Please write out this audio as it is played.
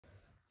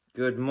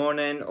Good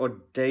morning,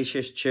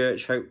 Audacious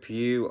Church. Hope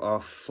you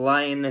are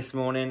flying this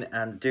morning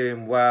and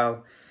doing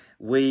well.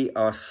 We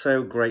are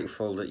so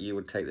grateful that you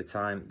would take the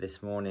time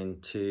this morning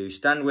to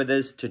stand with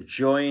us, to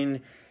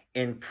join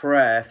in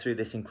prayer through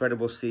this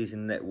incredible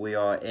season that we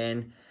are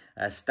in,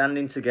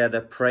 standing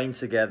together, praying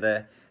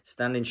together,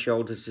 standing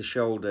shoulder to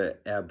shoulder,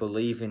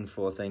 believing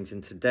for things.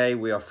 And today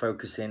we are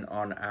focusing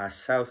on our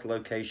south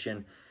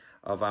location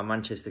of our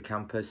Manchester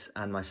campus,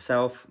 and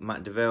myself,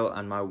 Matt Deaville,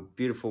 and my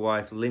beautiful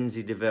wife,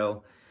 Lindsay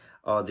Deaville,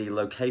 are the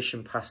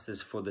location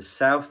pastors for the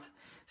South.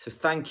 So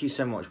thank you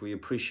so much. We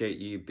appreciate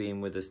you being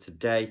with us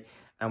today,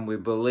 and we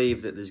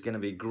believe that there's going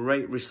to be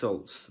great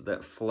results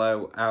that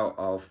flow out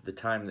of the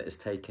time that is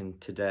taken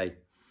today.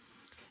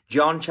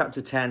 John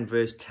chapter 10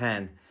 verse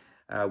 10,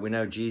 we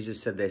know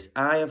Jesus said this: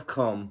 I have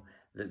come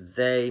that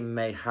they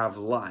may have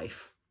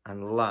life,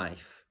 and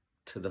life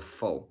to the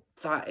full.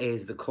 That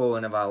is the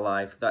calling of our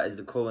life. That is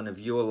the calling of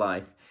your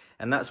life.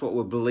 And that's what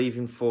we're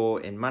believing for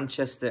in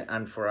Manchester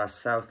and for our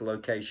South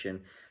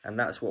location. And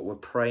that's what we're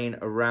praying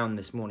around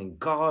this morning.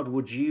 God,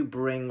 would you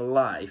bring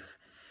life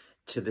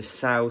to the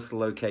South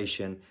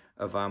location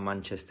of our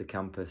Manchester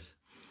campus?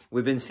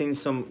 We've been seeing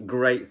some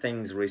great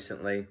things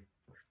recently.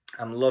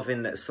 I'm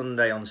loving that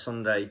Sunday on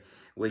Sunday,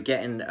 we're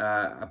getting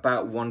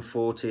about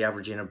 140,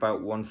 averaging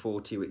about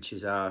 140, which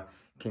is our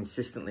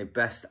consistently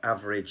best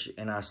average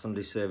in our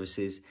Sunday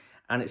services.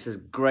 And it's a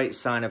great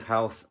sign of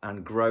health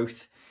and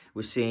growth.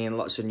 We're seeing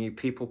lots of new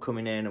people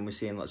coming in, and we're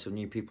seeing lots of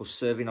new people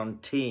serving on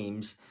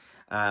teams,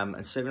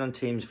 and serving on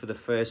teams for the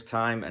first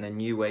time and in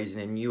new ways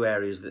and in new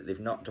areas that they've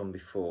not done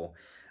before.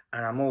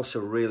 And I'm also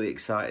really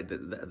excited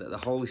that the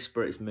Holy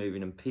Spirit is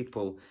moving, and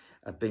people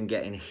have been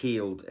getting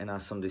healed in our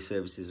Sunday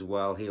services as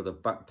well, healed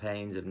of back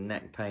pains, of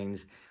neck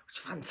pains, which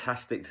is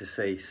fantastic to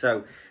see.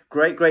 So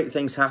great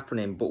things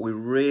happening, but we're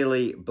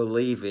really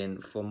believing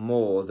for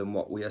more than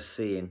what we are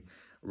seeing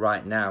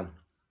right now.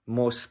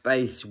 More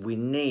space we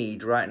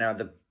need right now.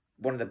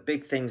 One of the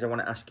big things I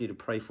want to ask you to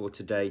pray for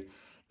today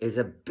is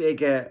a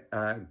bigger,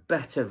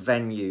 better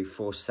venue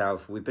for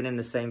South. We've been in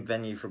the same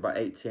venue for about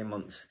 18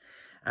 months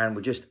and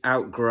we're just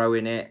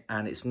outgrowing it,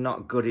 and it's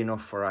not good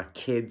enough for our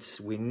kids.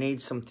 We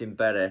need something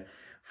better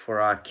for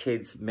our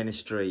kids'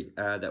 ministry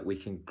that we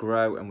can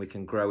grow and we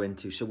can grow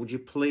into. So would you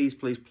please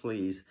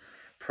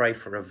pray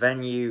for a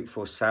venue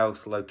for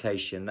South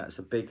location? That's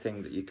a big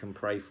thing that you can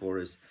pray for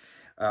us.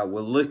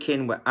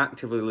 We're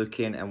actively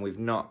looking, and we've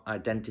not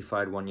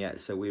identified one yet.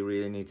 So we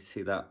really need to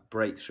see that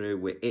breakthrough.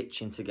 We're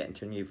itching to get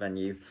into a new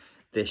venue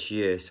this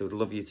year. So we'd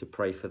love you to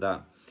pray for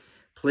that.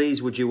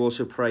 Please, would you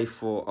also pray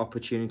for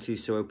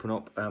opportunities to open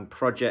up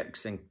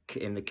projects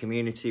in the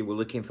community? We're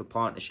looking for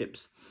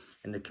partnerships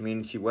in the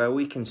community where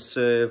we can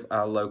serve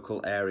our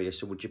local area.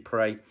 So would you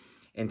pray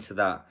into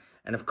that?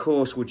 And of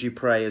course, would you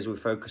pray, as we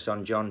focus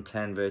on John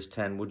 10 verse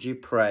 10, would you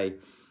pray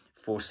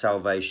for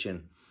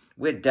salvation?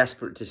 We're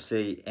desperate to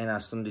see in our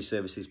Sunday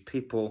services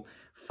people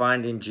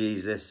finding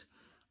Jesus,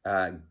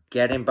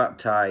 getting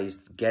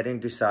baptized, getting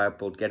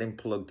discipled, getting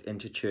plugged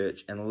into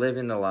church, and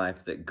living the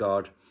life that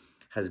God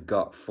has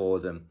got for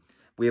them.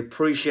 We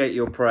appreciate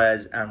your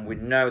prayers, and we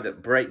know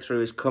that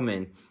breakthrough is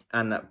coming,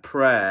 and that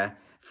prayer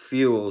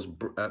fuels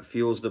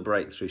the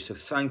breakthrough. So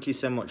thank you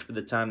so much for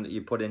the time that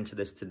you put into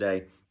this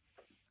today.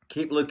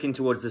 Keep looking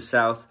towards the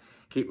South.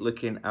 Keep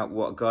looking at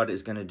what God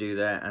is going to do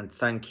there. And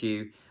thank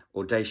you,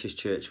 Audacious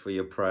Church, for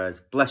your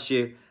prayers. Bless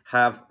you.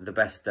 Have the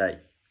best day.